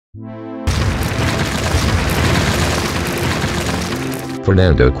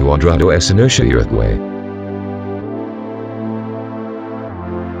Fernando Cuadrado es inercia Uruguay.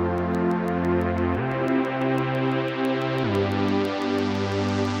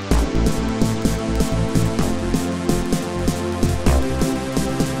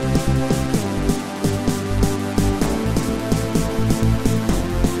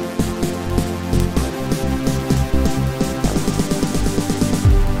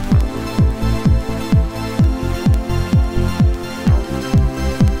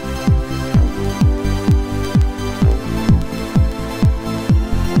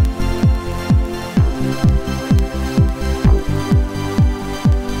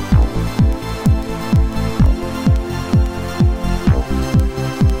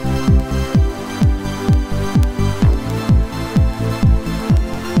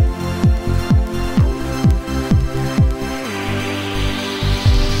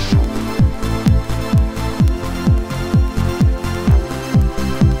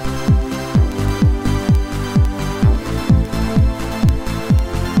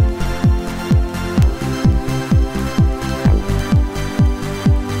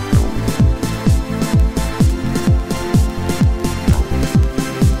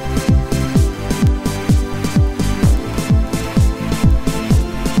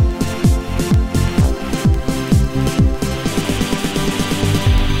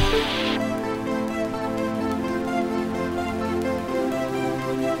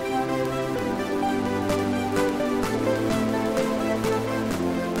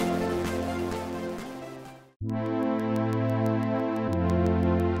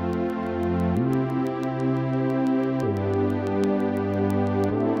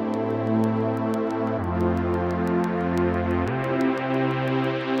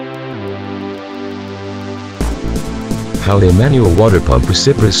 How the manual water pump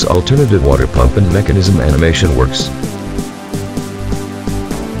reciprocates alternative water pump and mechanism animation works.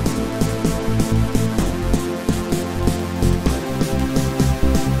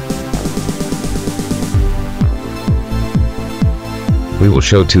 We will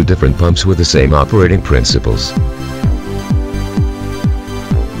show two different pumps with the same operating principles.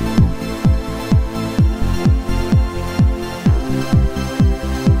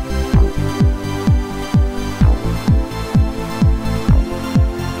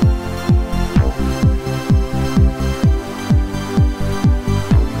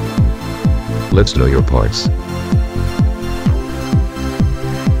 Let's know your parts.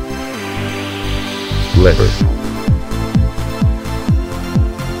 Lever.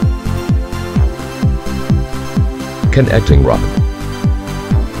 Connecting rod.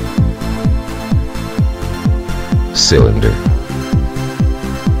 Cylinder.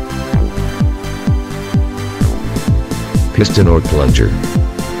 Piston or plunger.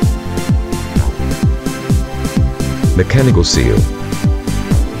 Mechanical seal.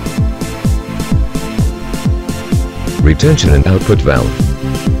 Retention and output valve.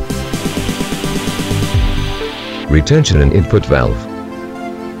 Retention and input valve.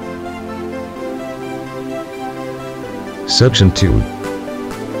 Suction tube.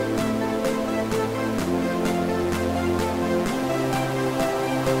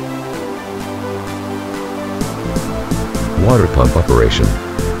 Water pump operation.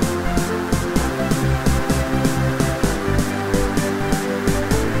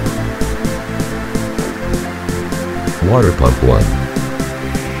 Water pump 1.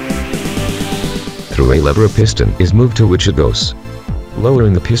 Through a lever, a piston is moved to which it goes.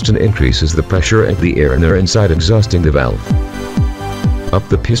 Lowering the piston increases the pressure of the air in there inside, exhausting the valve. Up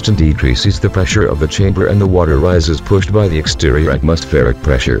the piston decreases the pressure of the chamber and the water rises pushed by the exterior atmospheric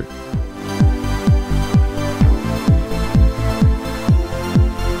pressure.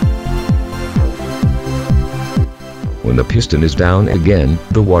 When the piston is down again,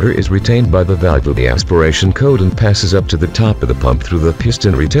 the water is retained by the valve of the aspiration code and passes up to the top of the pump through the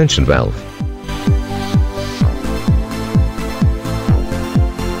piston retention valve.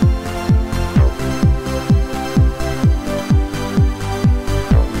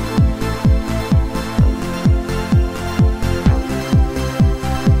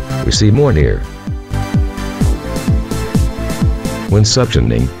 We see more near. When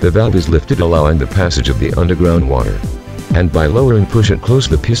suctioning, the valve is lifted, allowing the passage of the underground water. And by lowering, push it close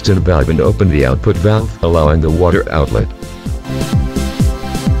the piston valve and open the output valve, allowing the water outlet.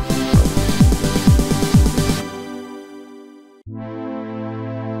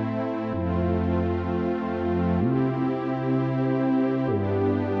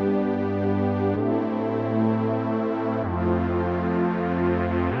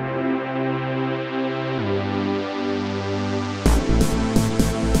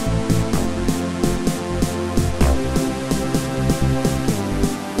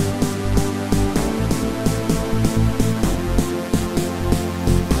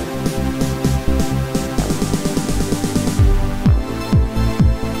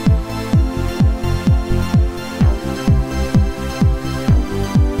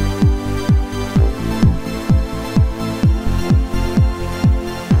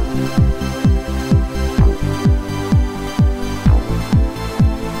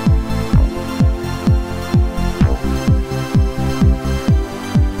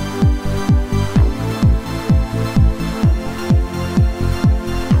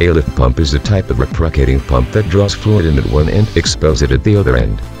 A lift pump is a type of reciprocating pump that draws fluid in at one end, expels it at the other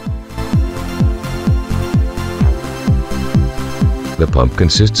end. The pump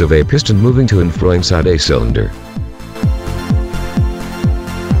consists of a piston moving to and fro inside a cylinder.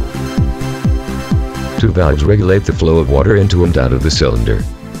 Two valves regulate the flow of water into and out of the cylinder.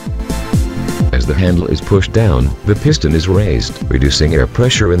 As the handle is pushed down, the piston is raised, reducing air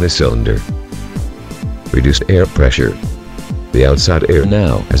pressure in the cylinder. Reduced air pressure. The outside air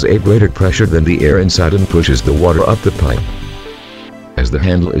now has a greater pressure than the air inside and pushes the water up the pipe. As the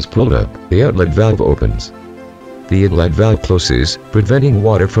handle is pulled up, the outlet valve opens. The inlet valve closes, preventing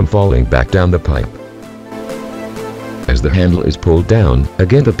water from falling back down the pipe. As the handle is pulled down,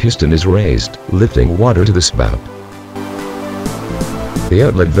 again the piston is raised, lifting water to the spout. The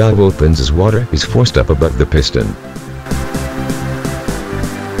outlet valve opens as water is forced up above the piston.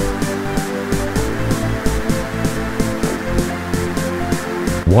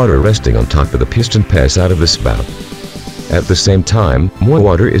 Water resting on top of the piston passes out of the spout. At the same time, more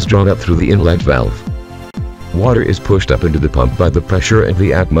water is drawn up through the inlet valve. Water is pushed up into the pump by the pressure of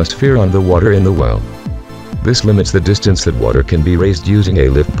the atmosphere on the water in the well. This limits the distance that water can be raised using a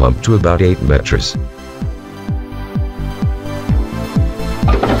lift pump to about 8 meters.